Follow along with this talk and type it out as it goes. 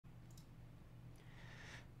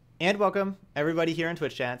And welcome everybody here in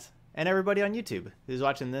Twitch chat and everybody on YouTube who's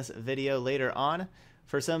watching this video later on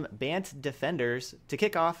for some Bant Defenders to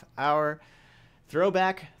kick off our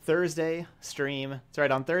Throwback Thursday stream. That's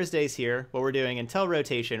right, on Thursdays here, what we're doing until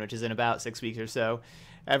rotation, which is in about 6 weeks or so.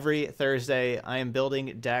 Every Thursday, I am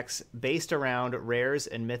building decks based around rares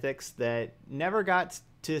and mythics that never got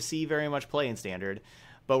to see very much play in Standard,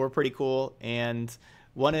 but were pretty cool and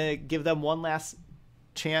want to give them one last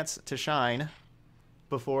chance to shine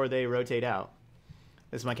before they rotate out.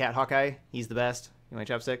 This is my cat Hawkeye. He's the best. You want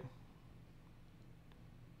a chapstick?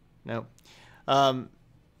 No.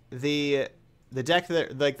 The deck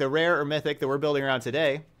that, like the rare or mythic that we're building around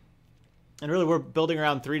today, and really we're building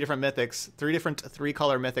around three different mythics, three different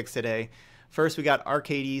three-color mythics today. First, we got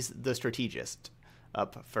Arcades the Strategist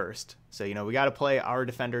up first. So, you know, we got to play our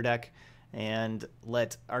Defender deck and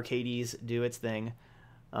let Arcades do its thing.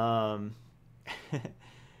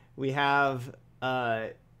 We have...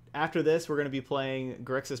 after this, we're going to be playing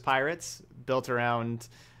Grixis Pirates, built around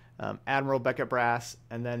Admiral Beckett Brass,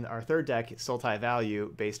 and then our third deck, Sultai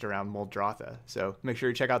Value, based around Muldrotha. So make sure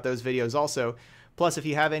you check out those videos also. Plus, if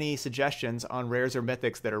you have any suggestions on rares or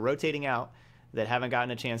mythics that are rotating out that haven't gotten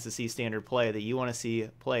a chance to see Standard play that you want to see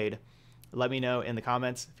played, let me know in the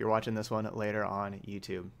comments if you're watching this one later on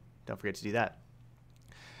YouTube. Don't forget to do that.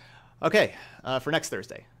 Okay, for next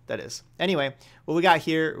Thursday. That is. Anyway, what we got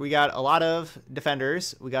here, we got a lot of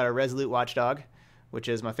defenders. We got a Resolute Watchdog, which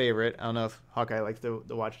is my favorite. I don't know if Hawkeye likes the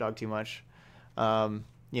Watchdog too much. You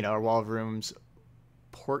know, our Wall of Rooms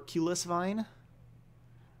Porculus Vine.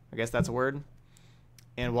 I guess that's a word.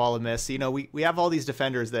 And Wall of Mist. You know, we have all these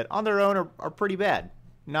defenders that on their own are pretty bad.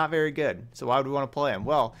 Not very good. So why would we want to play them?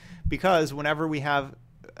 Well, because whenever we have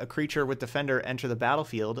a creature with Defender enter the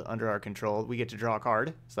battlefield under our control, we get to draw a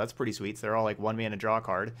card. So that's pretty sweet. So they're all like 1 mana draw a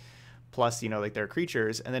card. Plus, you know, like they're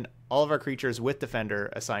creatures. And then all of our creatures with Defender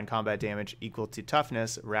assign combat damage equal to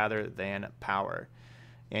toughness rather than power.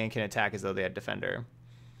 And can attack as though they had Defender.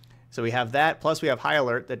 So we have that. Plus we have High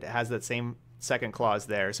Alert that has that same second clause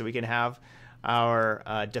there. So we can have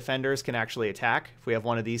our defenders can actually attack if we have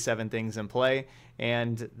one of these 7 things in play.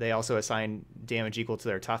 And they also assign damage equal to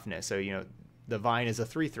their toughness. So, you know, the Vine is a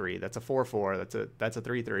 3/3. That's a 4/4. That's a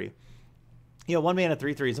 3/3. You know, 1 mana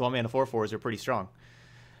 3/3s, 1 mana 4/4s are pretty strong.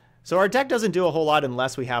 So our deck doesn't do a whole lot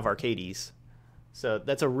unless we have Arcades. So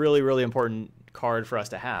that's a really, really important card for us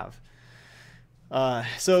to have.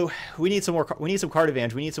 So we need some more. We need some card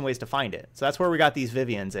advantage. We need some ways to find it. So that's where we got these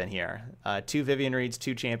Vivians in here. 2 Vivian Reeds,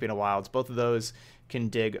 2 Champion of Wilds. Both of those can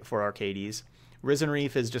dig for Arcades. Risen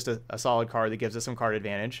Reef is just a solid card that gives us some card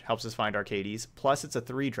advantage, helps us find Arcades. Plus, it's a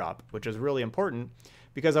 3-drop, which is really important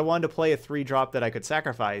because I wanted to play a 3-drop that I could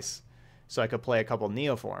sacrifice so I could play a couple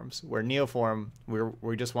Neoforms, where Neoform,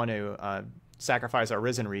 we just want to sacrifice our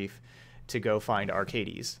Risen Reef to go find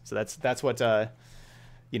Arcades. So that's what,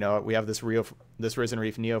 you know, we have this Risen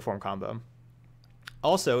Reef Neoform combo.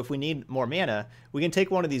 Also, if we need more mana, we can take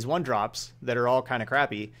one of these 1-drops that are all kind of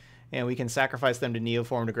crappy, and we can sacrifice them to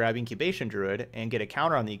Neoform to grab Incubation Druid and get a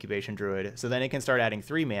counter on the Incubation Druid. So then it can start adding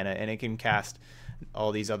 3 mana, and it can cast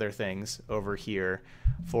all these other things over here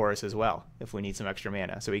for us as well if we need some extra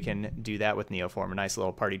mana. So we can do that with Neoform, a nice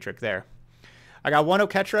little party trick there. I got 1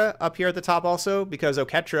 Oketra up here at the top also, because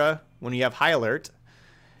Oketra, when you have High Alert,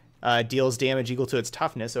 deals damage equal to its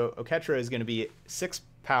toughness. So Oketra is going to be 6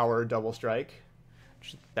 power double strike.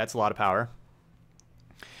 That's a lot of power.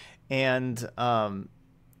 And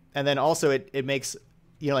then also it makes,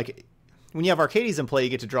 you know, like when you have Arcades in play, you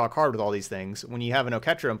get to draw a card with all these things. When you have an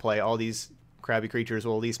Oketra in play, all these crabby creatures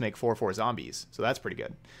will at least make 4/4 zombies. So that's pretty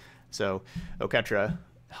good. So Oketra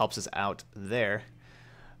helps us out there.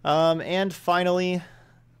 And finally, a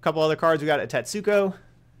couple other cards. We got a Tetsuko.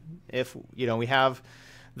 If, you know, we have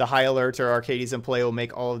the High Alert or Arcades in play, will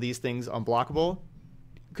make all of these things unblockable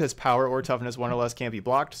because power or toughness 1 or less can't be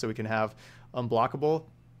blocked. So we can have unblockable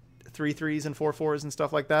 3/3s and 4/4s and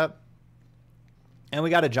stuff like that. And we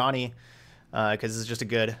got a Johnny because this is just a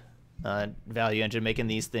good value engine, making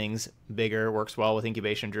these things bigger. Works well with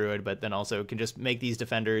Incubation Druid, but then also can just make these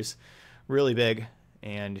defenders really big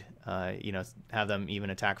and you know, have them even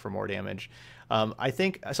attack for more damage. I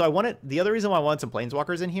think so. The other reason why I wanted some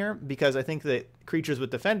Planeswalkers in here, because I think that creatures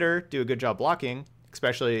with Defender do a good job blocking,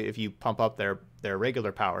 especially if you pump up their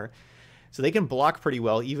regular power. So they can block pretty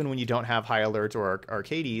well even when you don't have High Alert or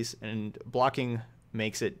Arcades, and blocking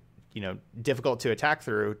makes it, you know, difficult to attack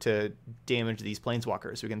through to damage these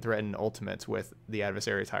Planeswalkers who can threaten ultimates with the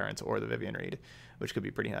Adversary Tyrants or the Vivian Reed, which could be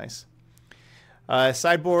pretty nice.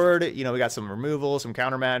 Sideboard, you know, we got some removal, some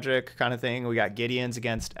counter magic kind of thing. We got Gideons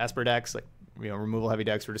against Esper decks, like, you know, removal heavy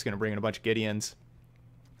decks. We're just going to bring in a bunch of Gideons.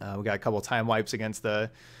 We got a couple of time wipes against the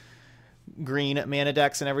green mana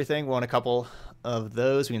decks and everything. We want a couple of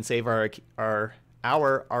those. We can save our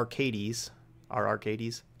Arcades.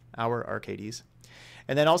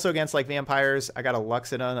 And then also against like vampires, I got a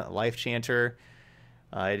Luxodon, Life Chanter.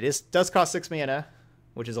 Does cost 6 mana,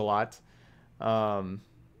 which is a lot.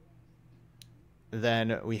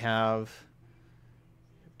 Then we have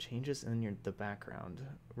changes in the background.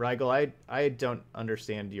 Rigel, I don't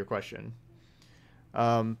understand your question.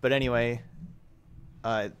 But anyway,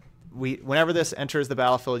 whenever this enters the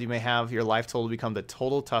battlefield, you may have your life total become the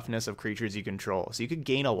total toughness of creatures you control. So you could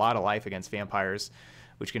gain a lot of life against vampires,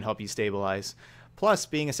 which can help you stabilize. Plus,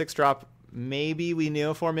 being a 6-drop, maybe we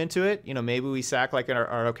Neoform into it. You know, maybe we sack like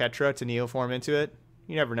our Oketra to Neoform into it.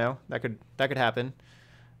 You never know. That could happen.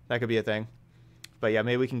 That could be a thing. But yeah,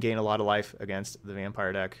 maybe we can gain a lot of life against the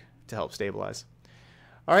vampire deck to help stabilize.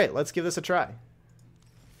 All right, let's give this a try.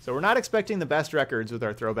 So we're not expecting the best records with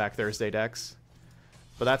our Throwback Thursday decks,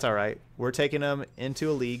 but that's all right. We're taking them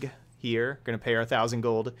into a league here. Going to pay our 1,000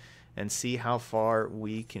 gold and see how far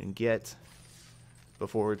we can get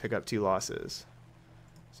before we pick up 2 losses.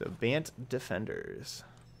 So Bant Defenders.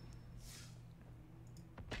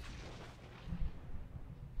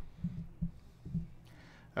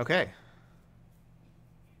 Okay.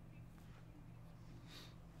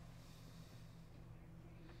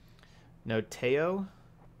 No Teo?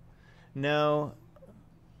 No.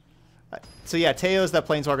 So yeah, Teo is that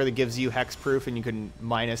planeswalker that gives you hexproof and you can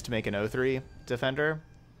minus to make an 0/3 defender.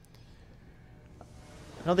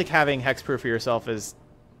 I don't think having hexproof for yourself is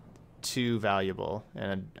too valuable,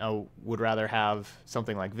 and I would rather have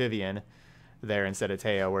something like Vivian there instead of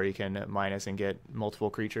Teo, where you can minus and get multiple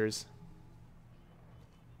creatures.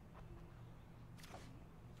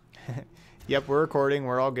 Yep, we're recording.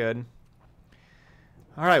 We're all good.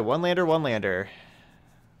 All right, one lander.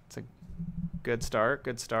 It's a good start.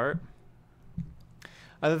 Good start.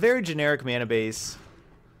 I have a very generic mana base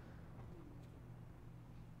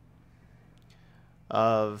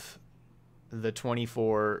of the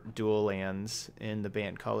 24 dual lands in the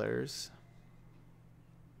Bant colors.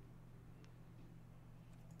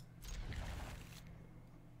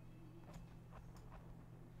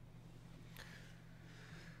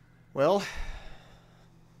 Well,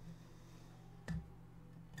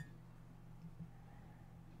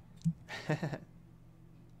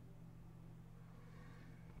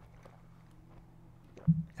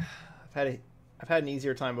 I've had an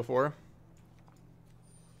easier time before.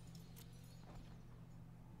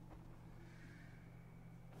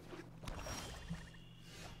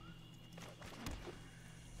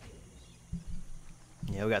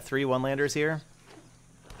 Yeah, we got 3 one-landers here.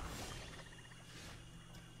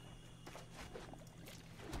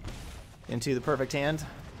 Into the perfect hand.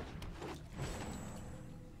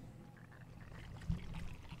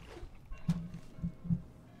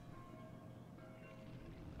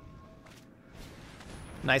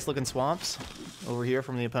 Nice looking swamps over here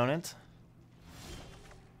from the opponent.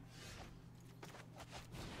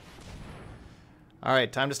 All right,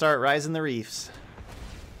 time to start rising the reefs.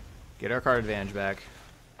 Get our card advantage back.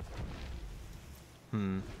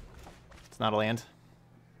 It's not a land.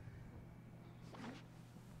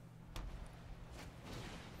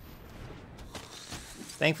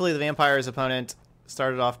 Thankfully, the vampire's opponent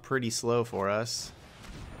started off pretty slow for us.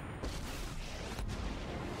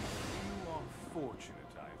 You are fortunate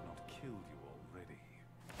I have not killed you already.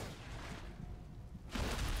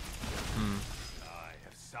 I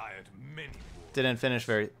have sired many wolves. Didn't finish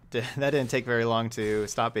that didn't take very long to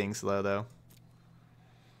stop being slow, though.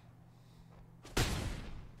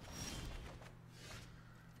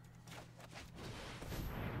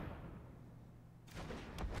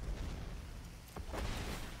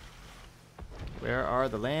 Where are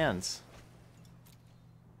the lands?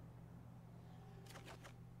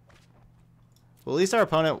 Well, at least our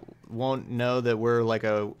opponent won't know that we're like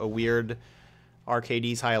a weird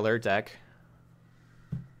Arcades High Alert deck.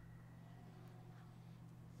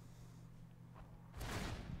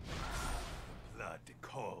 Blood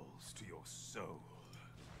calls to your soul.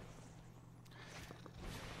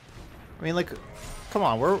 I mean, like, come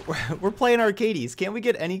on, we're playing Arcades. Can't we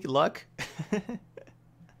get any luck?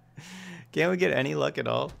 Can't we get any luck at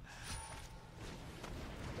all?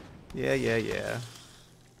 Yeah.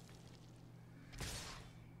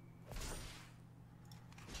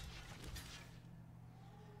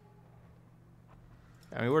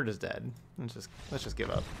 I mean, we're just dead. Let's just give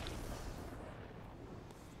up.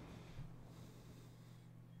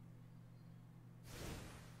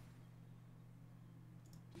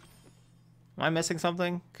 Am I missing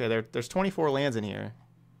something? Okay, there's 24 lands in here.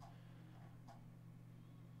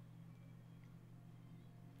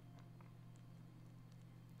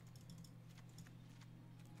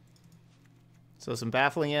 So some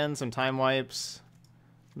Baffling End, some Time Wipes,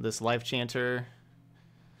 this Life Chanter.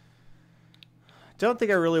 Don't think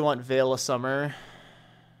I really want Veil of Summer.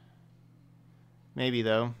 Maybe,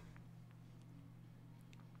 though.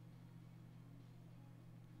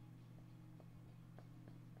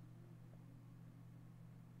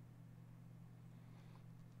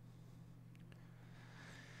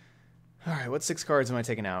 Alright, what 6 cards am I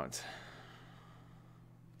taking out?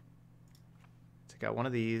 Take out one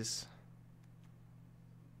of these.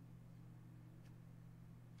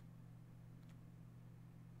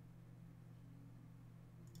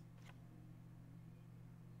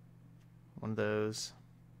 One of those.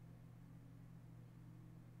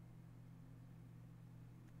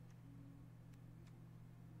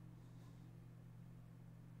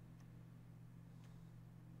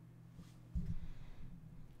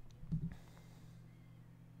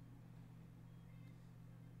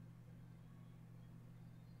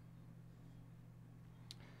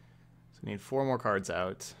 So we need 4 more cards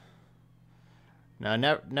out. No,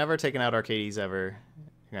 never taken out Arcades ever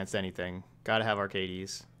against anything. Gotta have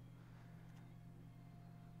Arcades.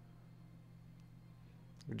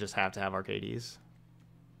 We just have to have Arcades.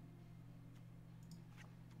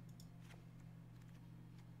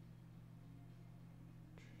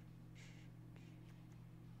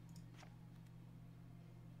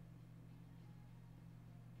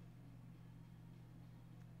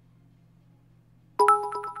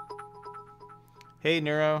 Hey,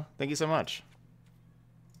 Neuro. Thank you so much.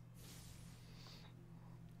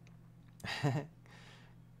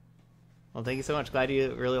 Well, thank you so much. Glad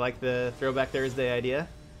you really like the Throwback Thursday idea.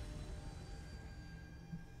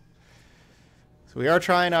 So we are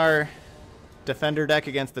trying our Defender deck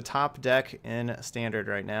against the top deck in Standard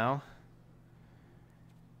right now.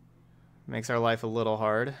 Makes our life a little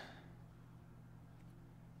hard.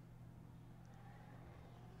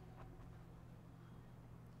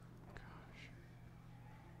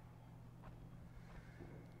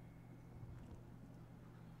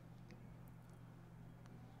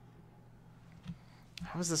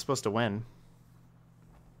 How is this supposed to win?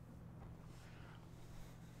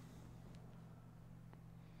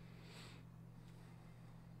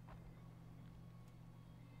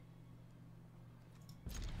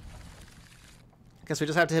 I guess we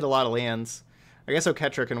just have to hit a lot of lands. I guess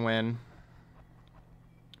Oketra can win.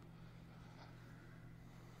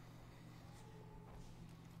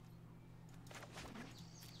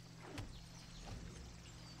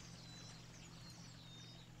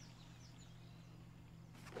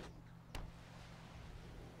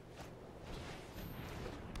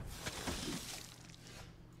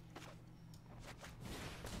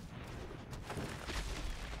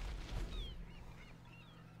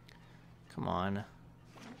 Come on.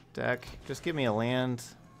 Deck, just give me a land.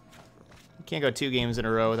 You can't go 2 games in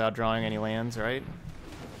a row without drawing any lands, right?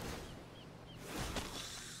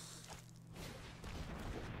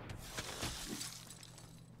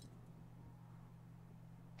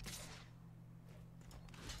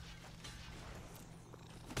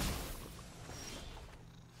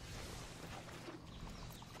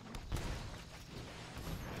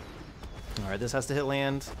 Alright, this has to hit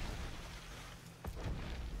land.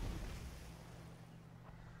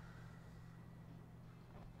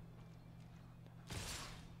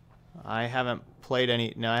 I haven't played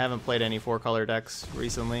any 4-color decks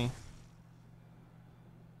recently.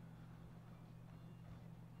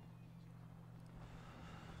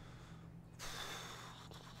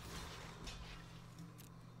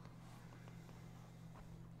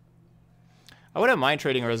 I wouldn't mind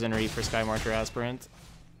trading Rosenreef for Sky Marcher Aspirant,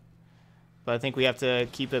 but I think we have to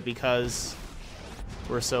keep it because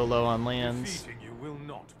we're so low on lands. Defeating you will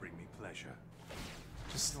not bring me pleasure.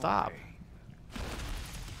 Just stop.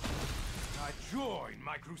 I join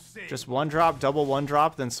my crusade. Just 1-drop, double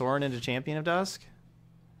 1-drop, then Sorin into Champion of Dusk?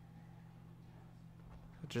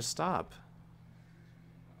 Just stop.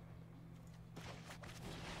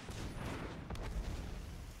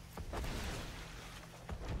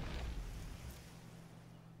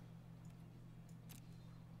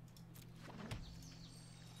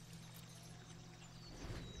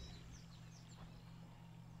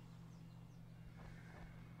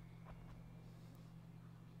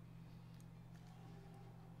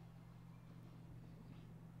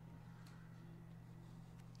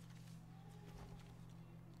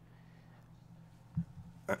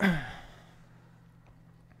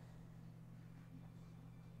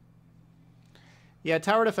 Yeah,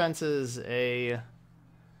 tower defense is a,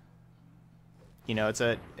 you know,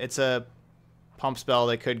 it's a pump spell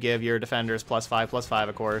that could give your defenders +5/+5,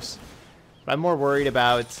 of course. But I'm more worried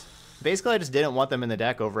about, basically I just didn't want them in the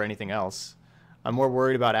deck over anything else. I'm more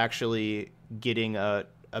worried about actually getting a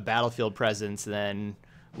battlefield presence than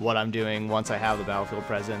what I'm doing once I have the battlefield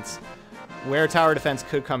presence. Where tower defense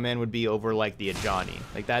could come in would be over like the Ajani.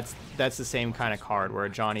 Like that's the same kind of card where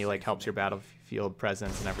Ajani like helps your battlefield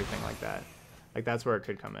presence and everything like that. Like that's where it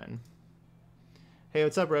could come in. Hey,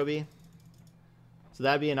 what's up, Roby? So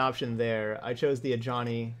that'd be an option there. I chose the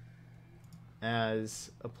Ajani as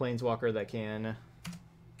a planeswalker that can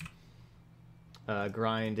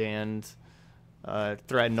grind and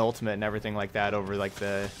threaten ultimate and everything like that over like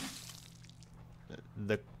the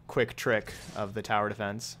quick trick of the tower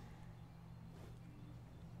defense.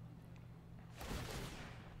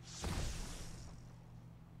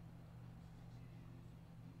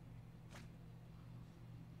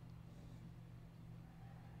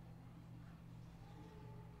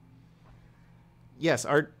 Yes,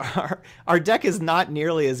 our deck is not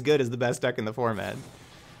nearly as good as the best deck in the format.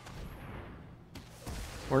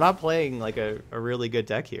 We're not playing like a really good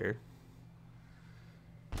deck here.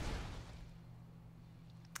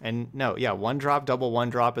 And no, yeah, 1-drop, double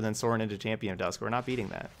 1-drop, and then Sorin into Champion of Dusk. We're not beating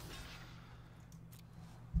that.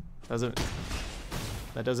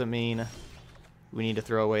 That doesn't mean we need to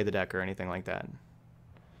throw away the deck or anything like that.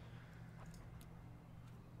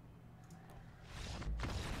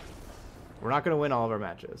 We're not going to win all of our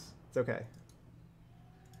matches. It's okay.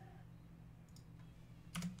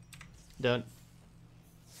 Don't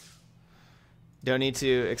need to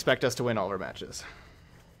expect us to win all of our matches.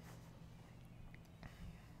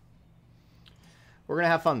 We're going to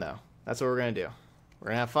have fun, though. That's what we're going to do. We're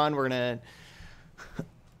going to have fun. We're going to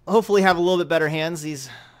hopefully have a little bit better hands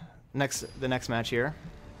the next match here.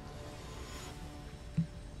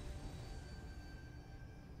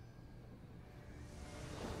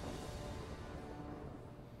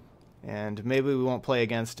 And maybe we won't play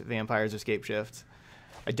against Vampires or Scapeshift.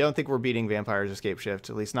 I don't think we're beating Vampires or Scapeshift,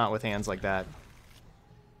 at least not with hands like that.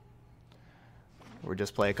 Or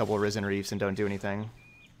just play a couple of Risen Reefs and don't do anything.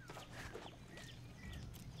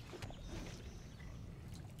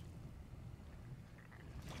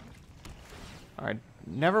 Alright,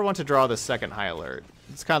 never want to draw the second High Alert.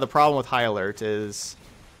 It's kind of the problem with High Alert is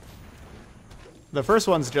the first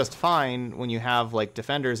one's just fine when you have like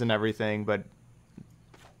defenders and everything, but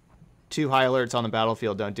 2 High Alerts on the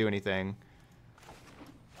battlefield don't do anything.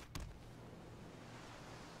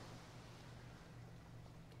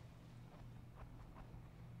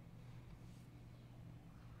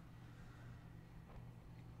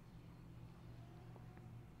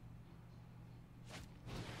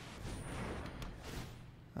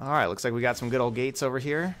 Alright, looks like we got some good old gates over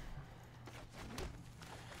here.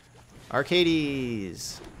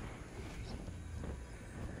 Arcades!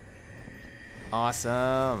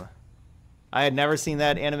 Awesome! I had never seen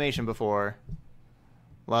that animation before.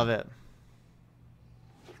 Love it.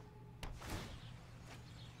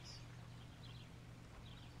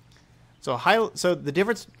 So the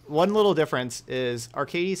difference, one little difference is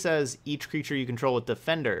Arcady says each creature you control with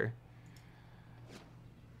Defender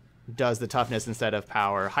does the toughness instead of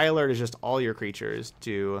power. High Alert is just all your creatures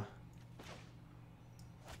do.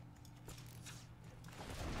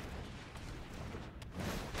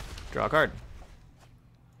 Draw a card.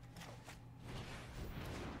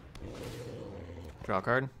 Draw a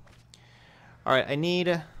card. Alright, I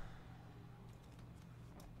need...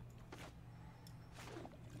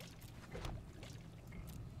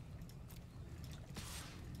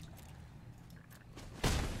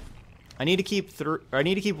 I need to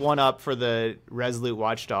keep one up for the Resolute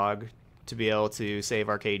Watchdog to be able to save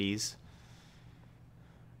Arcades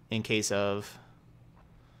in case of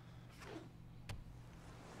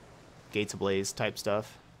Gates Ablaze type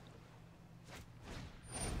stuff.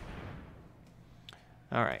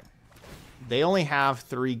 Alright. They only have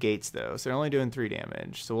 3 gates though, so they're only doing 3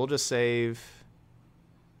 damage. So we'll just save...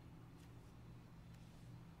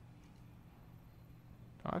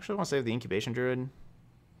 I actually want to save the Incubation Druid.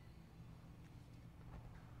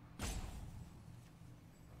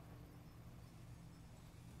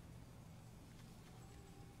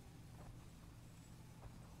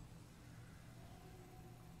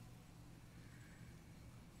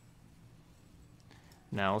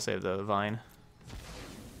 Now we'll save the Vine.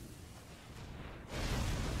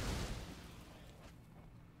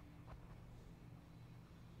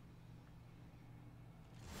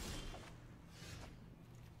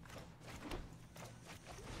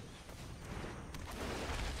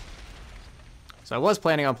 So I was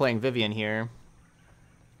planning on playing Vivian here.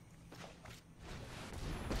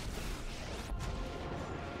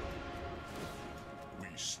 We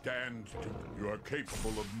stand to... You are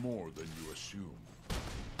capable of more than you assume.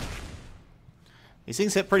 These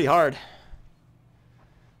things hit pretty hard.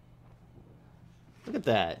 at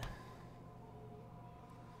that.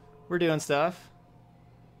 We're doing stuff.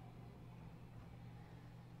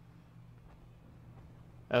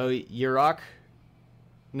 Oh, Yurok?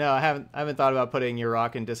 No, I haven't thought about putting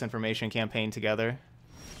Yurok and Disinformation Campaign together.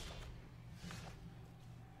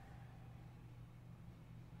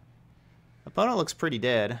 Opponent looks pretty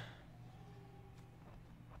dead.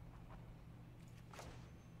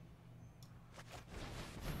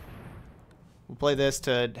 We'll play this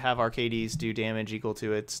to have Arcades do damage equal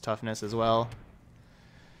to its toughness as well.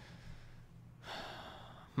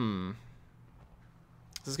 Is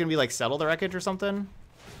this gonna be like Settle the Wreckage or something?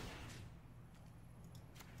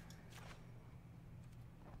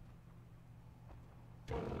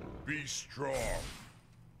 Be strong.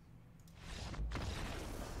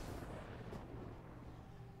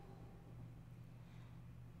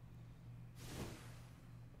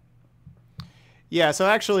 Yeah, so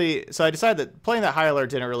actually, I decided that playing that high alert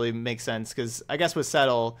didn't really make sense, because I guess with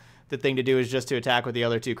Settle, the thing to do is just to attack with the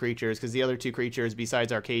other two creatures, because the other two creatures,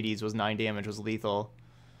 besides Arcades, was 9 damage, was lethal.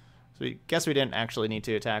 So I guess we didn't actually need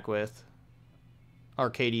to attack with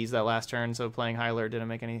Arcades that last turn, so playing high alert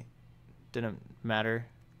didn't matter.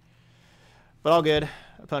 But all good.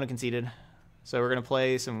 Opponent conceded. So we're going to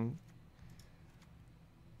play some...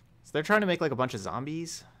 So they're trying to make like a bunch of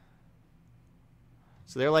zombies.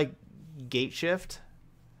 So they're like gate shift.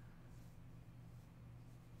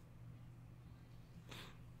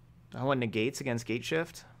 I want negates against gate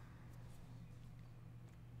shift.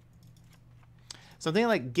 Something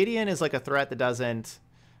like Gideon is like a threat that doesn't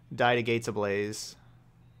die to Gates Ablaze.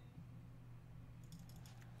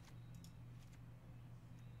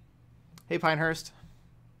 Hey, Pinehurst.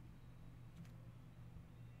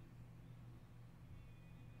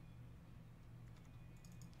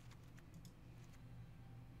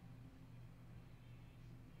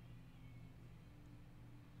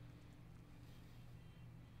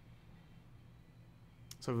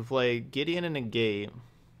 So if we play Gideon and a Gate,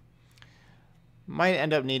 might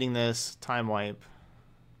end up needing this time wipe.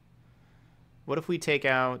 What if we take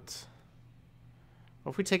out...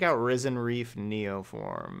 What if we take out Risen Reef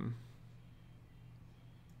Neoform?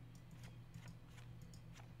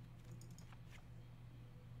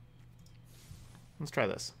 Let's try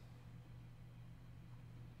this.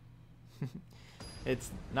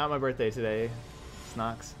 It's not my birthday today,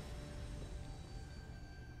 Snox.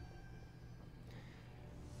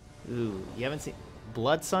 Ooh, you haven't seen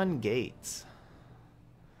Blood Sun Gates.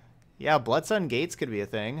 Yeah, Blood Sun Gates could be a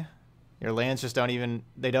thing. Your lands just don't even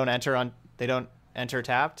they don't enter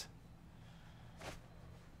tapped.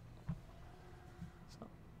 So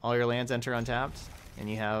all your lands enter untapped, and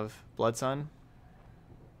you have Blood Sun.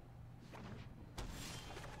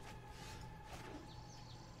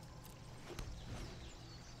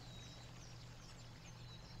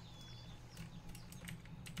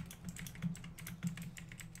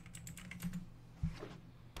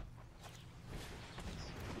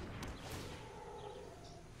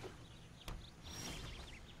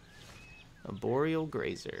 A Boreal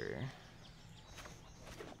Grazer.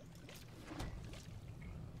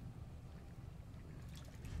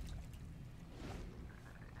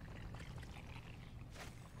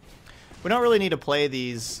 We don't really need to play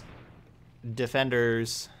these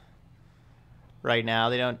defenders right now.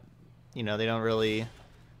 They don't, they don't really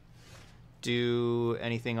do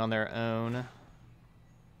anything on their own.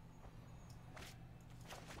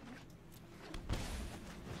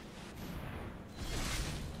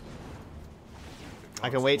 I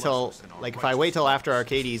can wait till, like, if I wait till after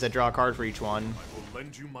Arcades, I draw a card for each one. I will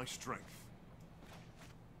lend you my strength.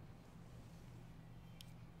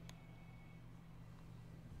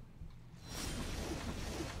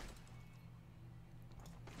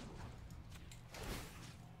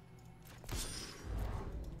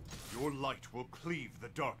 Your light will cleave the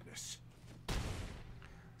darkness.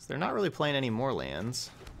 So they're not really playing any more lands.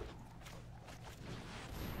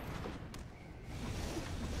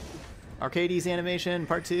 Arcades animation,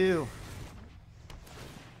 part 2.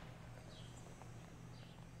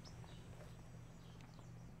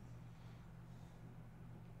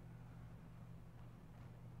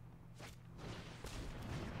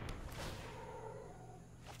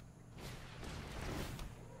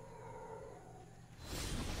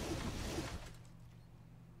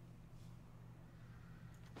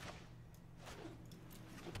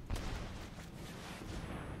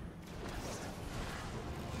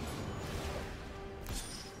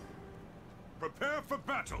 Prepare for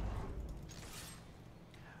battle.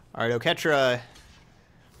 All right, Oketra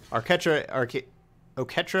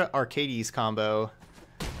Arcades combo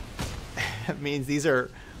means these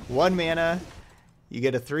are 1 mana, you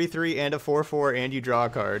get a 3/3 and a 4/4, and you draw a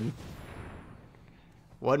card.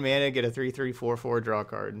 1 mana, get a 3/3/4/4 draw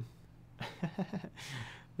card.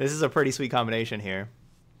 This is a pretty sweet combination here.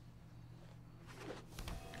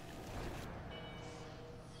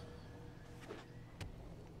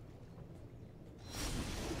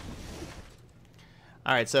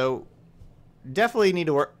 All right, so definitely need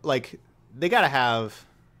to work. Like, they gotta have.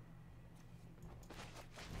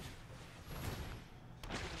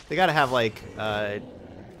 They gotta have like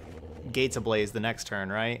Gates Ablaze the next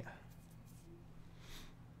turn, right?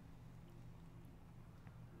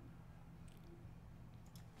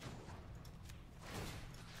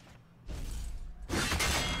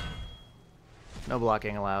 No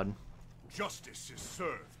blocking allowed. Justice is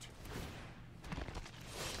served.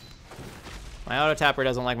 My auto tapper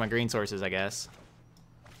doesn't like my green sources, I guess.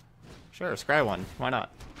 Sure, scry one. Why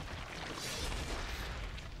not?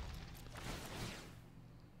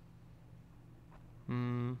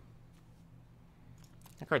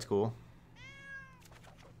 That card's cool.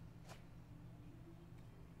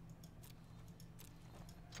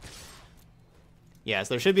 Yes,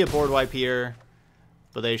 there should be a board wipe here,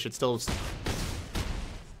 but they should still...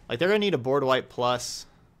 Like, they're going to need a board wipe plus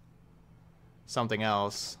something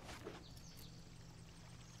else.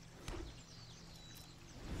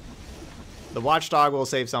 The Watchdog will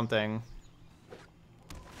save something.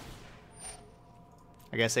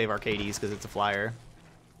 I guess save Arcades because it's a flyer.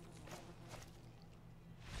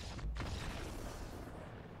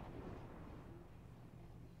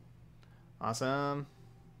 Awesome.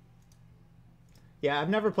 Yeah, I've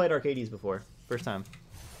never played Arcades before. First time.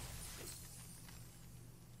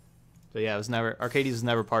 So yeah, it was never... Arcades was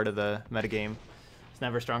never part of the metagame. It's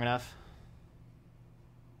never strong enough.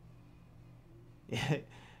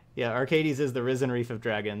 Yeah, Arcades is the Risen Reef of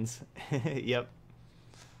Dragons. Yep.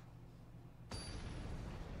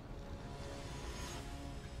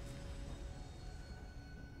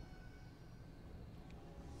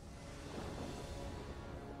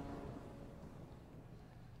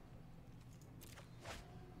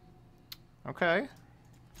 Okay.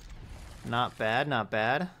 Not bad, not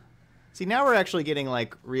bad. See, now we're actually getting,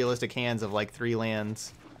 like, realistic hands of, like, 3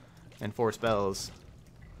 lands and 4 spells.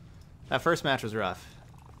 That first match was rough.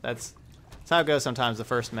 That's how it goes sometimes, the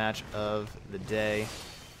first match of the day.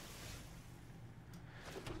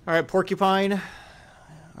 Alright, Porcupine.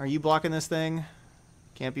 Are you blocking this thing?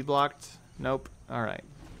 Can't be blocked? Nope. Alright.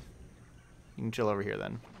 You can chill over here,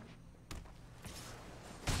 then.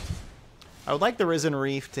 I would like the Risen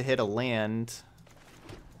Reef to hit a land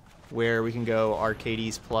where we can go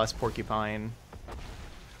Arcades plus Porcupine.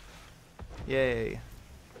 Yay.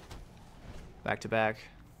 Back to back.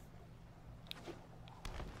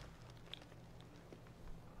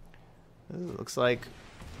 Ooh, looks like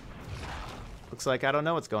I don't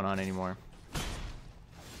know what's going on anymore.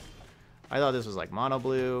 I thought this was like mono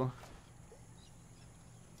blue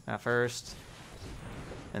at first.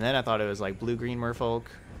 And then I thought it was like blue-green merfolk.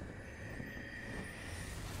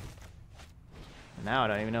 And now I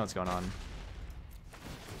don't even know what's going on.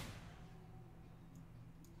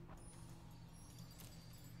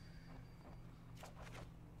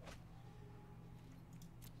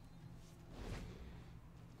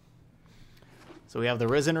 So we have the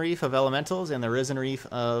Risen Reef of Elementals and the Risen Reef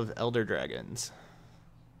of Elder Dragons.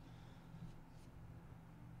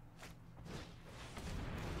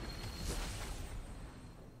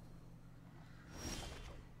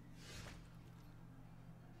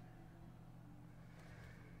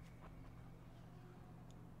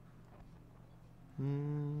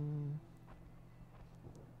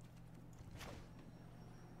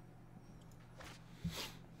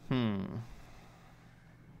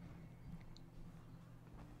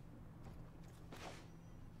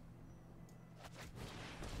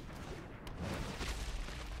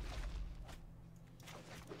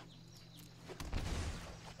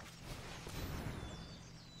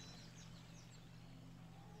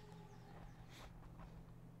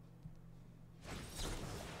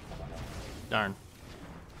 Darn.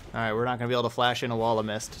 Alright, we're not going to be able to flash in a wall of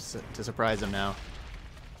mist to surprise him now.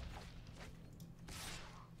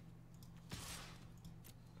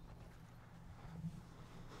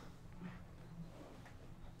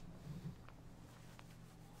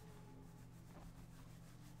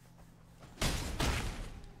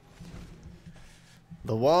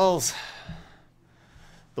 The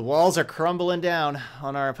walls are crumbling down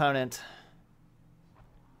on our opponent.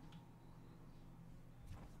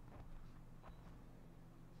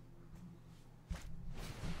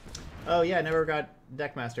 Oh yeah, I never got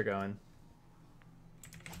Deckmaster going.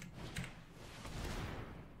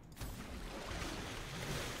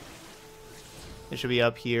 It should be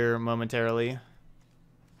up here momentarily.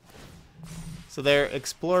 So there,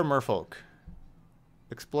 Explore Merfolk.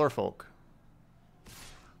 Explore Folk.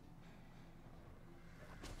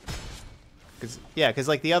 Because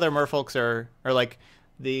like the other merfolks are like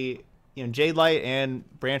the Jade Light and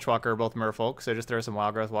Branch Walker are both merfolk, so just throw some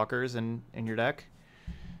Wild Growth Walkers in your deck,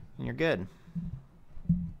 and you're good.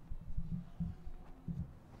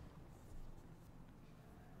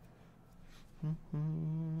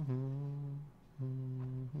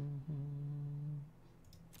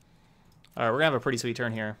 All right, we're gonna have a pretty sweet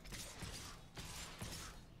turn here.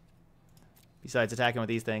 Besides attacking with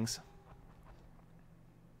these things.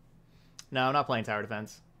 No, I'm not playing tower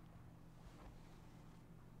defense.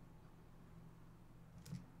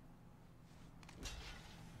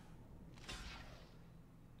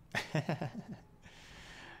 You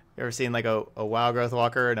ever seen like a Wild Growth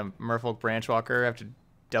Walker and a Merfolk Branch Walker have to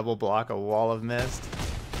double block a Wall of Mist?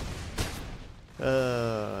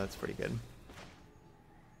 That's pretty good.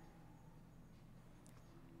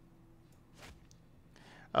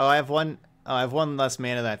 Oh, I have one less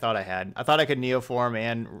mana than I thought I had. I thought I could Neoform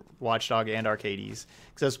and Watchdog and Arcades.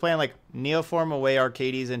 Because I was playing like Neoform away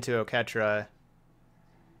Arcades into Oketra.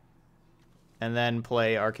 And then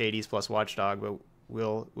play Arcades plus Watchdog, but we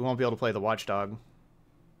won't be able to play the Watchdog.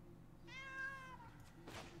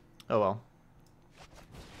 Oh well.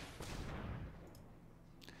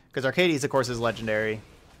 Because Arcades, of course, is legendary.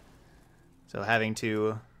 So having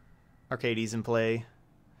two Arcades in play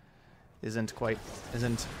isn't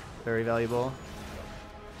very valuable.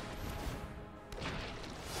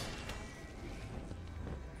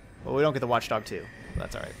 Well, we don't get the Watchdog too.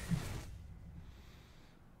 That's all right.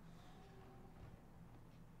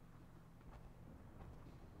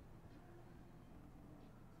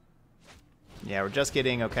 Yeah, we're just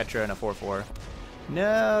getting Oketra and a 4/4.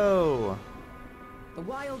 No! The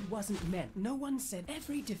wild wasn't meant. No one said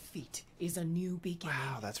every defeat is a new beginning.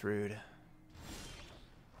 Wow, that's rude.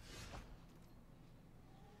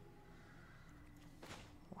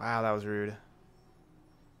 Wow, that was rude.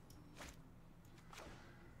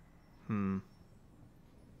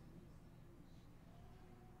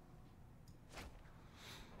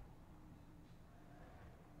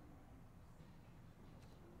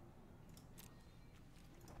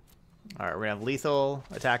 Alright, we're gonna have lethal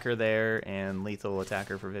attacker there and lethal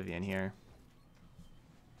attacker for Vivian here.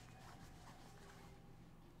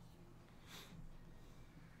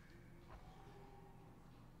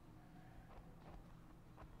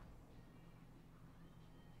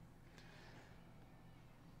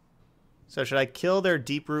 So should I kill their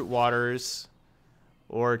Deep Root Waters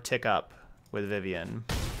or tick up with Vivian?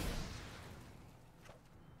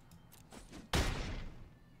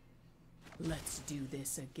 Let's do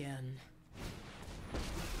this again.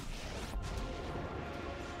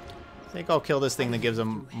 I think I'll kill this thing that gives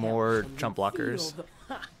them more chump blockers.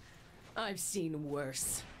 I've seen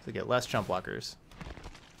worse. To get less chump blockers.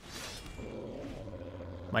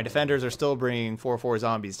 My defenders are still bringing 4/4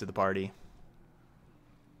 zombies to the party.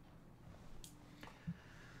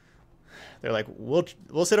 They're like,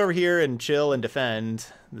 we'll sit over here and chill and defend.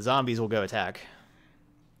 The zombies will go attack.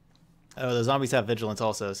 Oh, the zombies have vigilance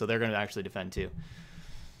also, so they're going to actually defend too.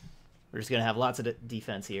 We're just going to have lots of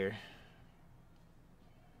defense here.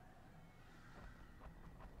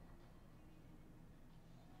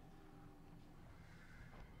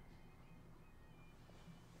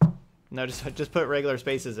 No, just put regular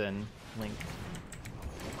spaces in, Link.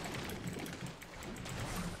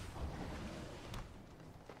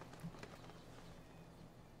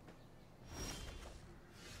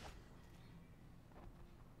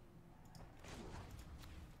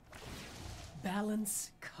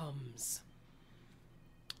 Balance comes.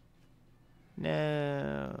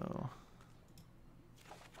 No.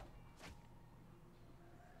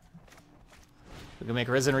 We can make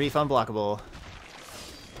Risen Reef unblockable.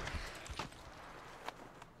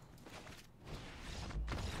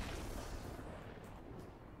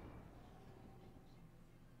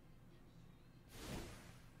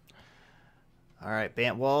 Alright,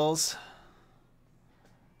 Bant Walls.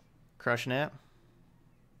 Crushing it.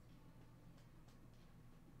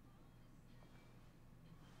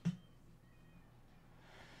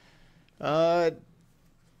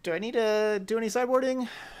 Do I need to do any sideboarding?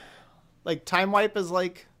 Like, Time Wipe is,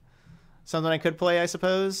 like, something I could play, I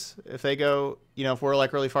suppose. If they go, you know, if we're,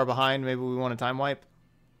 like, really far behind, maybe we want a Time Wipe.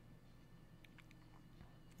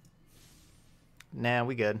 Nah,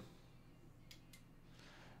 we good.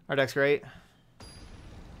 Our deck's great.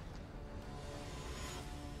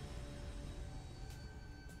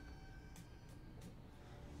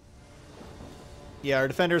 Yeah, our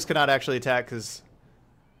defenders could not actually attack because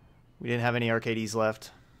we didn't have any Arcades left.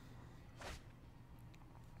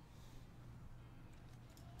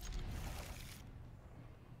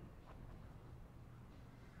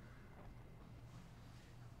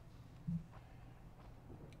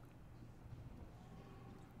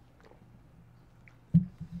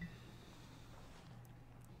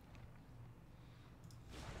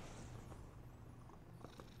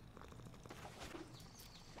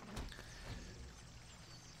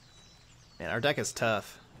 Man, our deck is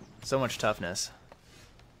tough. So much toughness.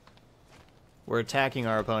 We're attacking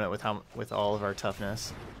our opponent with all of our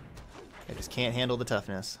toughness. They just can't handle the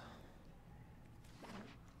toughness.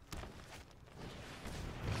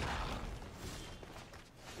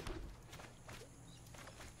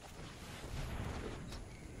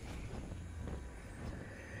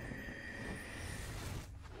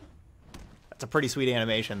 That's a pretty sweet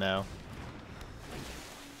animation, though.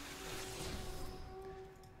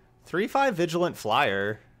 3/5 Vigilant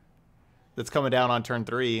Flyer that's coming down on turn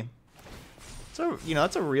 3. So, you know,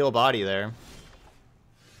 that's a real body there.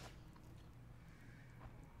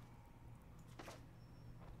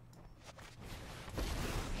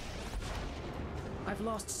 I've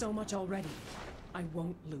lost so much already. I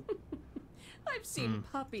won't lose. I've seen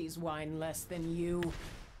puppies whine less than you.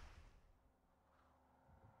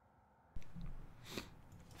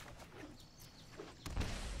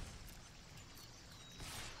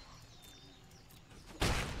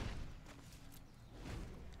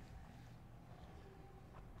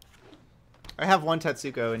 I have one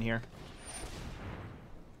Tetsuko in here.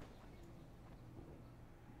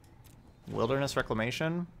 Wilderness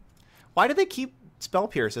Reclamation? Why do they keep Spell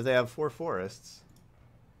Pierce if they have 4 forests?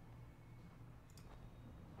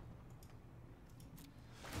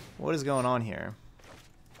 What is going on here?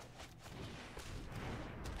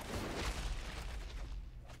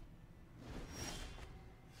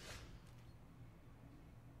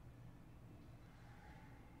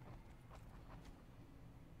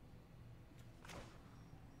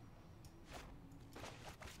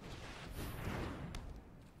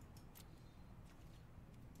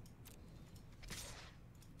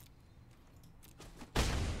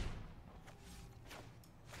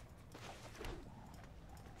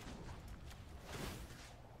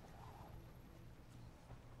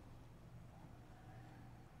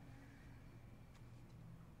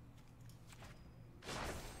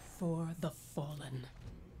 For the fallen.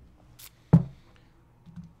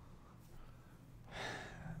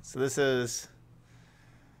 So this is...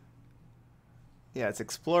 Yeah, it's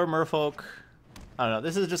Explore Merfolk. I don't know.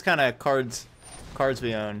 This is just kind of cards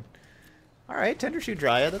we own. Alright, Tender Shoe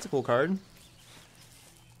Dryad. That's a cool card.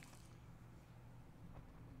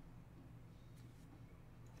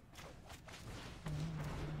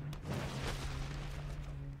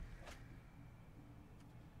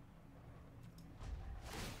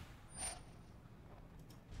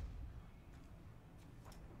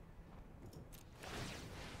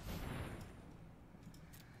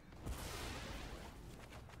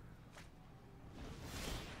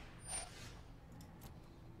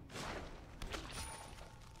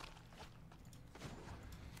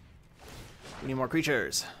 We need more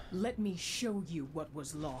creatures. Let me show you what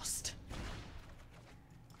was lost.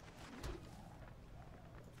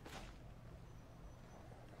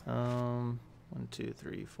 One, 2,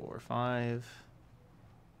 3, 4, 5.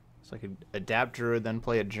 So I could adapt Druid, then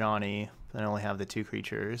play a Johnny, but then I only have the 2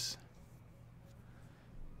 creatures.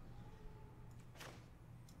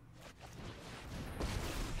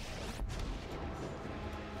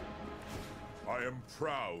 I am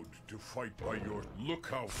proud to fight by your... Look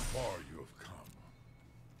how far you have come.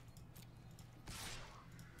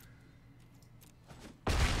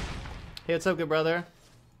 Hey, what's up, good brother?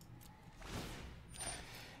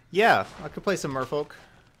 Yeah, I could play some Merfolk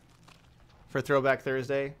for Throwback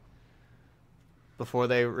Thursday before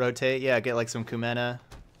they rotate. Yeah, get like some Kumena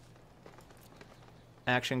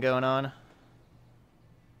action going on.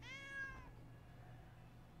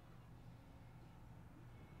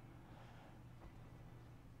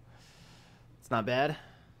 It's not bad.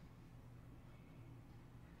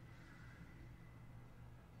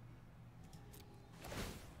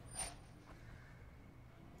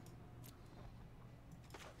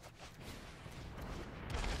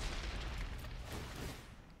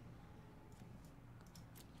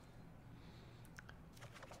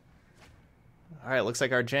 Alright, looks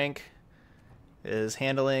like our jank is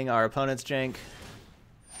handling our opponent's jank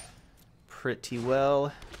pretty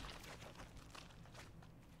well.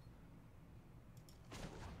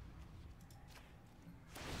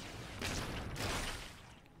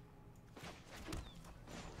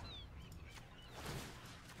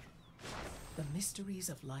 The mysteries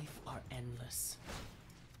of life are endless.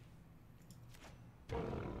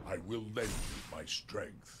 I will lend you my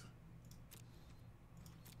strength.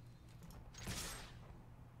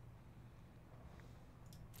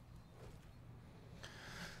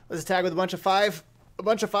 Let's attack with a bunch of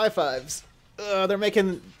 5/5s. They're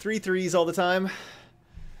making 3/3s all the time.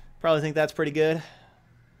 Probably think that's pretty good.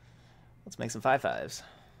 Let's make some 5/5s.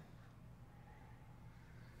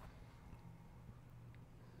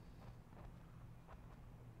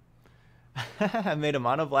 I made a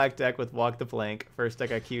mono black deck with Walk the Plank. First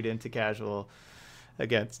deck I queued into casual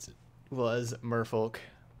against was Merfolk.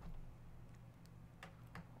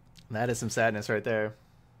 That is some sadness right there.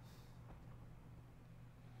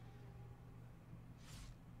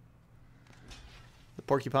 The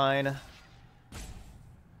Porcupine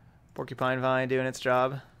Vine doing its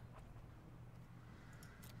job.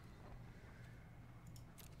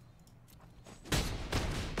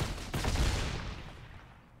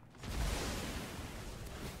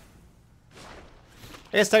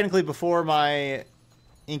 I guess technically before my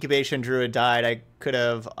Incubation Druid died, I could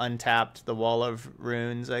have untapped the Wall of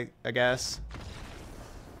Runes, I guess.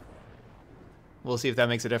 We'll see if that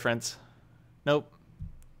makes a difference. Nope.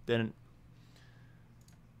 Didn't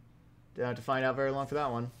have to find out very long for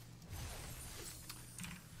that one.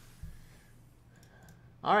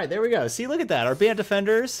 Alright, there we go. See, look at that. Our Bant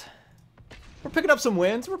Defenders. We're picking up some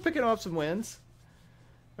wins.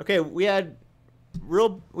 Okay, we had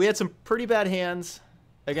some pretty bad hands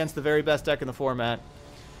against the very best deck in the format.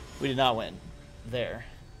 We did not win there.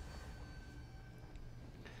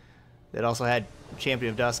 It also had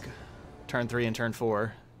Champion of Dusk turn 3 and turn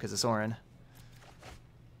 4 because of Sorin.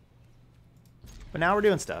 But now we're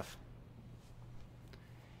doing stuff.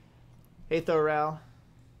 Hey, Thoral.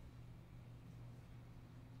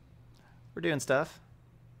 We're doing stuff.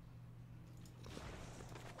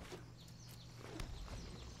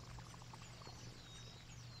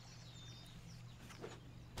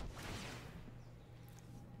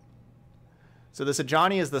 So this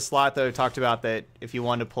Ajani is the slot that I talked about that if you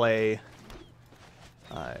want to play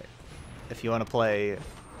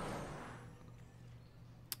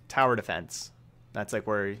tower defense, that's like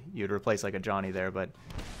where you'd replace like a Ajani there, but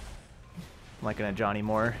I'm liking a Ajani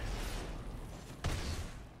more.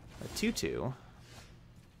 A 2/2.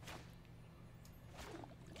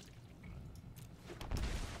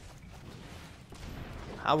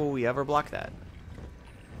 How will we ever block that?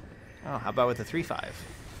 Oh, how about with a 3/5?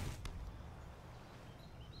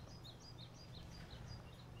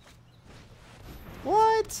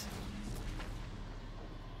 What?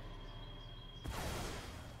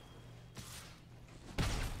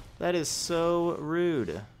 That is so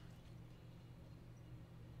rude.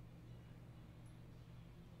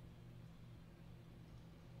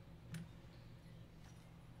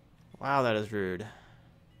 Wow, that is rude.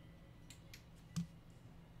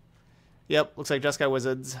 Yep, looks like Just Got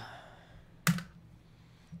Wizards.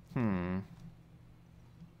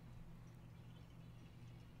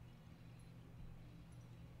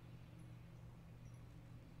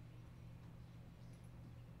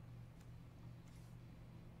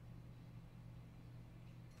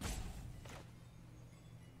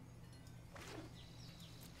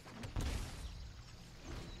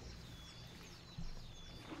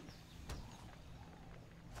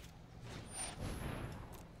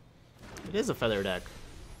 It is a feather deck.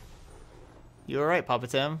 You were right, Papa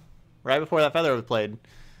Tim. Right before that feather was played,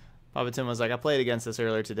 Papa Tim was like, I played against this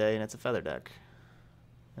earlier today, and it's a feather deck.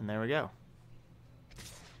 And there we go.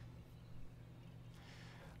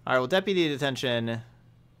 Alright, well, Deputy Detention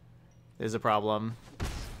is a problem.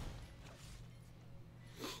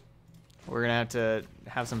 We're going to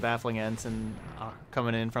have some Baffling Ents and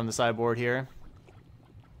coming in from the sideboard here.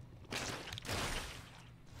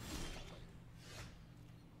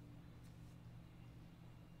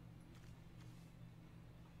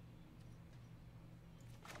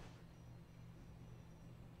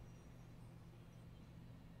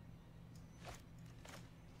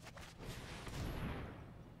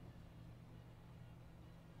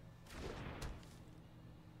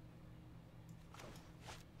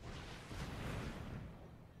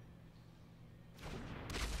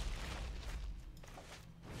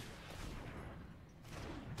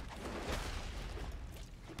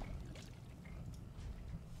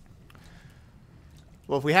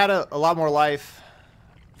 Well, if we had a lot more life,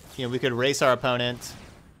 you know, we could race our opponent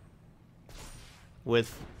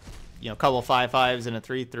with, you know, a couple 5/5s and a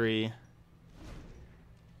 3/3.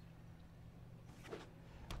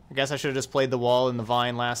 I guess I should have just played the wall and the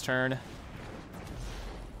vine last turn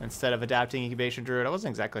instead of adapting Incubation Druid. I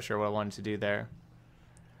wasn't exactly sure what I wanted to do there.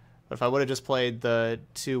 But if I would have just played the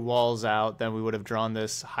 2 walls out, then we would have drawn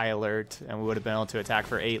this high alert and we would have been able to attack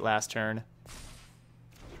for 8 last turn,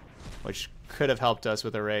 which could have helped us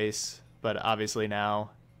with a race, but obviously now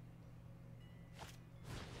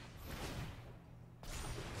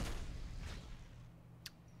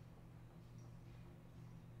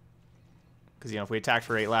because, you know, if we attacked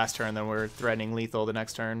for 8 last turn, then we're threatening lethal the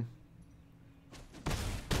next turn.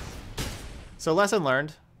 So lesson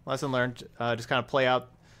learned. Just kind of play out,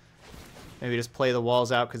 maybe just play the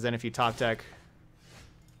walls out, because then if you top deck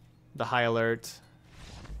the high alert,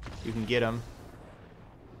 you can get him.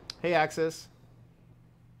 Hey, Axis.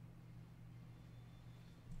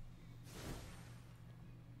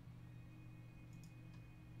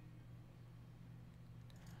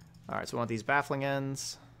 Alright, so we want these baffling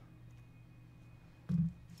ends.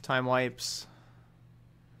 Time wipes.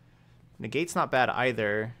 Negate's not bad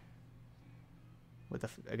either with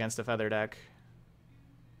against a feather deck.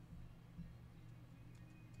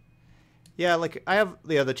 Yeah, like I have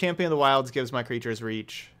the Champion of the Wilds gives my creatures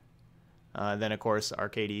reach. Then of course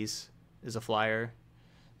Arcades is a flyer.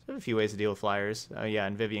 So I have a few ways to deal with flyers. Yeah,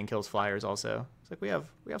 and Vivian kills flyers also. It's like we have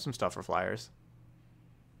some stuff for flyers.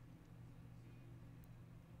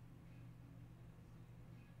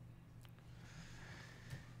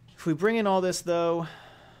 If we bring in all this though,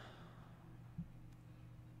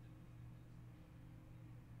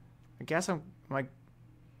 I guess am I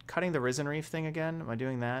cutting the Risen Reef thing again? Am I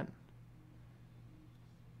doing that?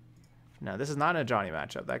 No, this is not a Johnny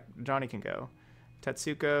matchup. That Johnny can go.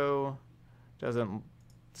 Tetsuko doesn't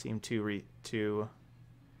seem too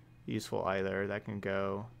useful either. That can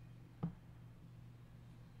go.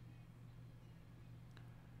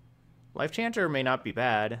 Life Chanter may not be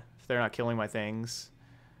bad if they're not killing my things.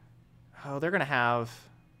 Oh, they're gonna have.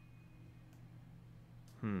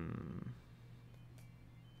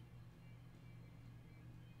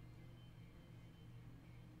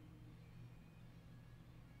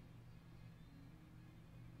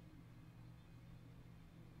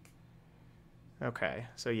 Okay,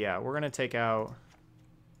 so yeah, we're gonna take out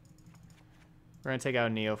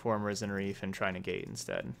Neoform, Risen Reef, and try Negate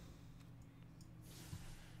instead.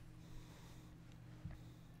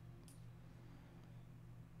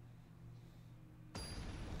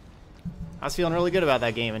 I was feeling really good about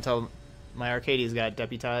that game until my Arcades got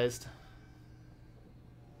deputized.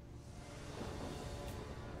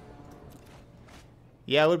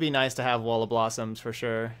 Yeah, it would be nice to have Wall of Blossoms for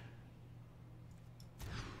sure.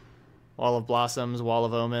 Wall of Blossoms, Wall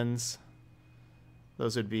of Omens.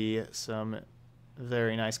 Those would be some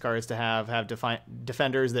very nice cards to have. Have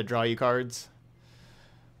defenders that draw you cards.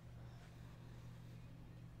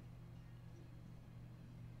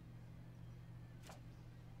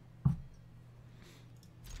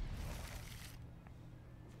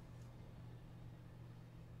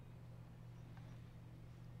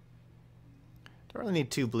 Don't really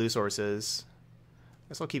need 2 blue sources.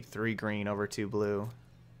 Guess I'll keep 3 green over 2 blue.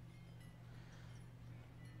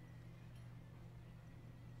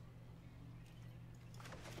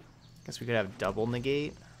 Guess we could have double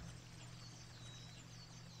negate.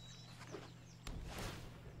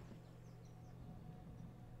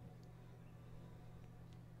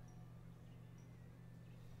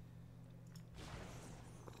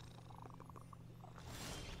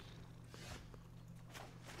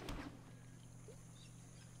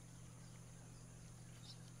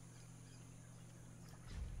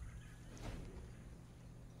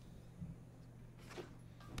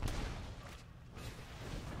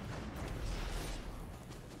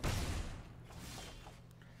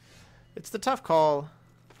 It's the tough call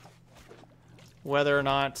whether or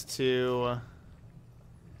not to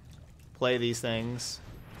play these things.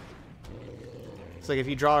 It's like if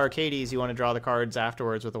you draw Arcades, you want to draw the cards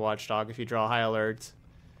afterwards with the Watchdog. If you draw High Alert,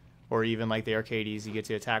 or even like the Arcades, you get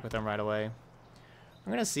to attack with them right away. I'm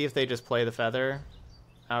going to see if they just play the Feather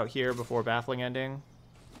out here before Baffling Ending.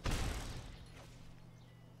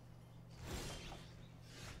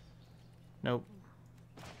 Nope.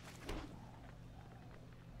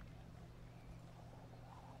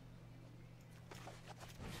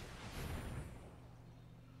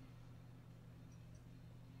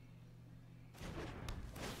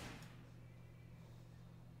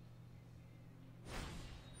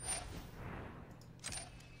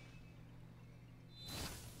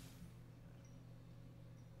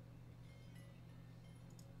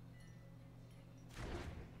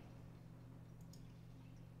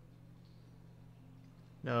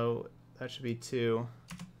 No, that should be 2.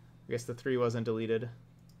 I guess the 3 wasn't deleted.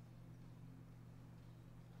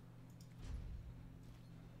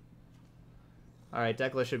 Alright,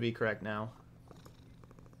 Decklist should be correct now.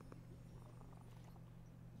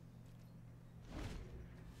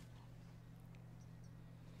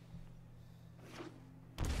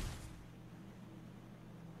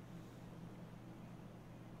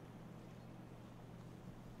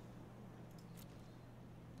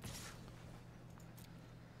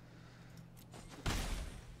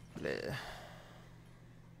 Bleh.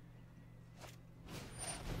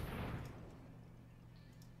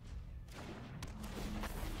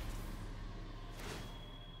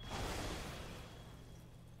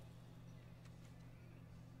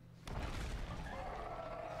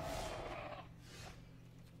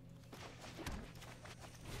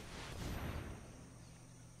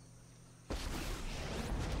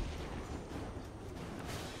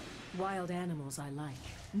 wild animals I like.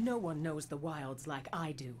 No one knows the wilds like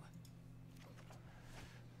I do.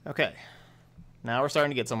 Okay. Now we're starting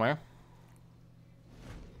to get somewhere.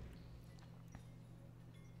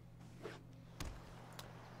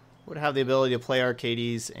 Would have the ability to play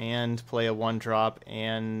Arcades and play a 1-drop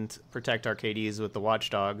and protect Arcades with the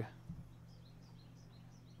Watchdog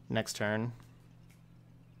next turn.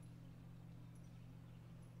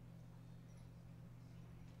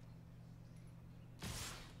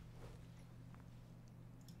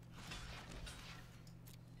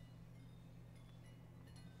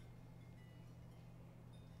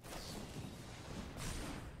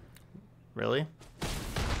 Really?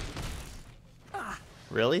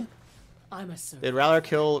 Really? I'm a servant. They'd rather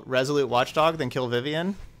kill Resolute Watchdog than kill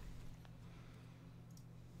Vivian?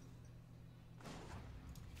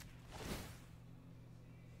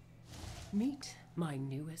 Meet my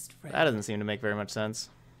newest friend. That doesn't seem to make very much sense.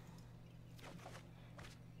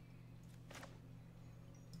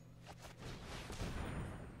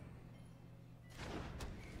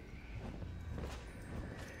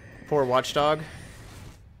 Poor Watchdog.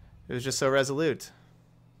 It was just so resolute.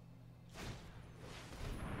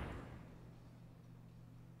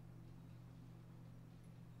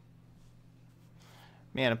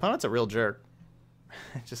 Man, opponent's a real jerk.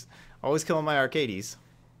 Just always killing my Arcades.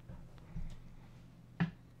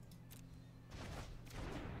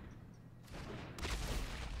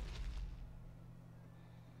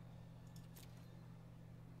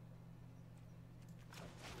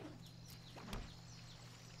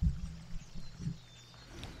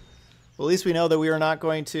 Well, at least we know that we are not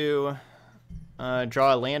going to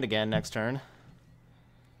draw a land again next turn.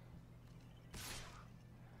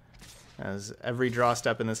 As every draw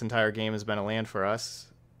step in this entire game has been a land for us.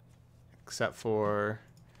 Except for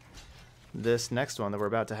this next one that we're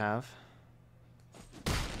about to have.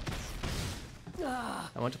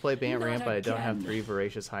 I want to play Bant Ramp, but I don't have 3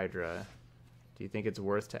 Voracious Hydra. Do you think it's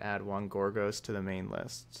worth to add 1 Gorgos to the main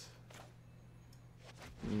list?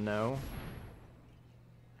 No.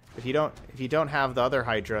 If you don't have the other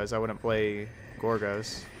Hydras, I wouldn't play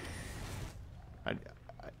Gorgos. I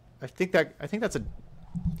think that's a.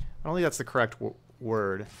 I don't think that's the correct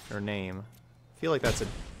word or name. I feel like that's a. Is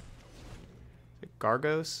it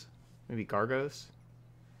Gargos? Maybe Gargos.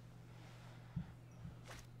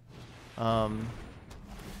 No,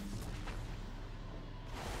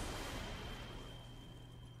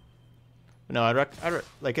 I'd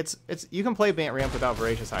like it's you can play Bant Ramp without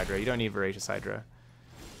Voracious Hydra. You don't need Voracious Hydra.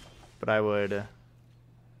 But I would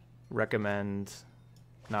recommend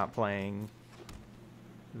not playing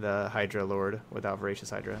the Hydra Lord without Voracious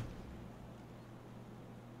Hydra.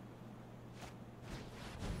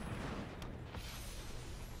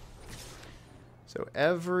 So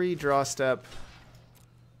every draw step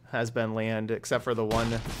has been land except for the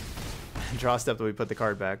one draw step that we put the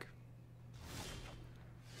card back.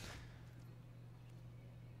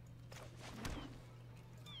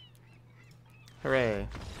 Hooray.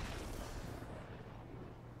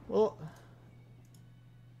 Well,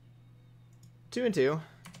 2 and 2.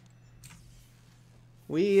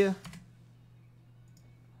 We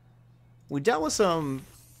dealt with some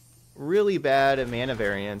really bad mana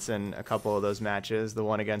variance in a couple of those matches. The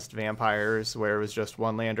one against Vampires, where it was just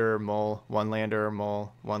 1 lander, mull, 1 lander,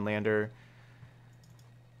 mull, 1 lander.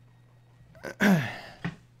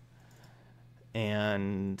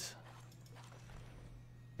 and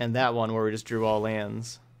that one where we just drew all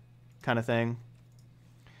lands kind of thing.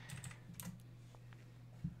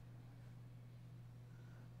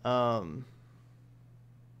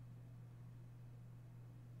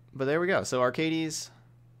 But there we go. So Arcades,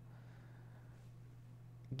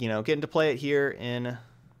 you know, getting to play it here in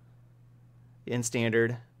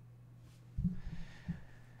Standard.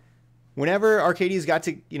 Whenever Arcades got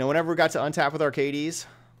to, whenever we got to untap with Arcades,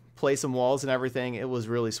 play some walls and everything, it was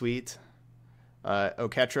really sweet.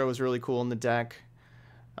 Oketra was really cool in the deck.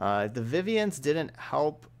 The Vivians didn't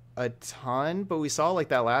help a ton, but we saw like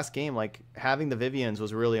that last game, like having the Vivians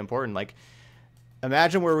was really important. Like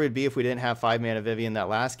imagine where we'd be if we didn't have 5-mana Vivian that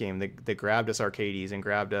last game that grabbed us Arcades and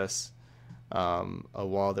grabbed us a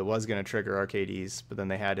wall that was going to trigger Arcades, but then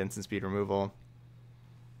they had instant speed removal.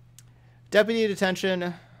 Deputy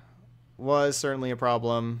Detention was certainly a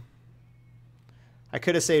problem. I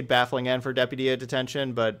could have saved Baffling End for Deputy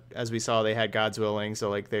Detention, but as we saw, they had God's Willing, so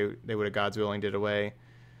like they would have God's Willing did away.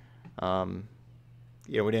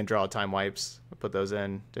 We didn't draw time wipes. We put those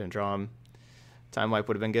in, didn't draw them. Time wipe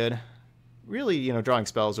would have been good. Really, drawing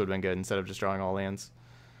spells would have been good instead of just drawing all lands.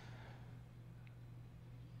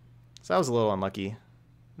 So that was a little unlucky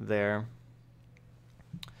there.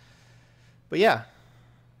 But yeah,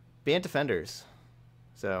 Bant Defenders.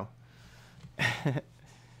 So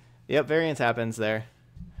Yep, variance happens there.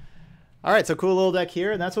 All right, so cool little deck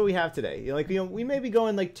here, and that's what we have today. We may be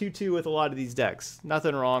going like 2-2 with a lot of these decks.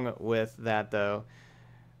 Nothing wrong with that, though.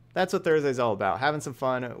 That's what Thursday's all about, having some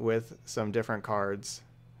fun with some different cards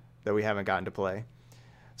that we haven't gotten to play.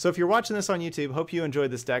 So if you're watching this on YouTube, hope you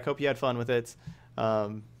enjoyed this deck. Hope you had fun with it.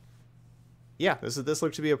 Yeah, this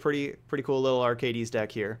looks to be a pretty cool little Arcades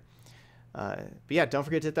deck here. But yeah, don't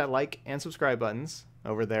forget to hit that like and subscribe buttons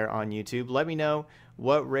over there on YouTube. Let me know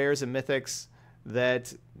what rares and mythics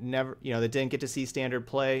that that didn't get to see standard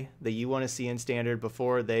play that you want to see in standard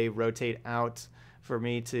before they rotate out for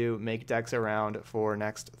me to make decks around for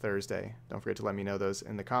next Thursday. Don't forget to let me know those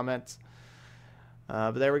in the comments.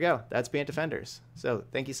 But there we go. That's Bant Defenders. So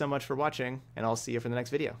thank you so much for watching, and I'll see you for the next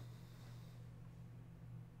video.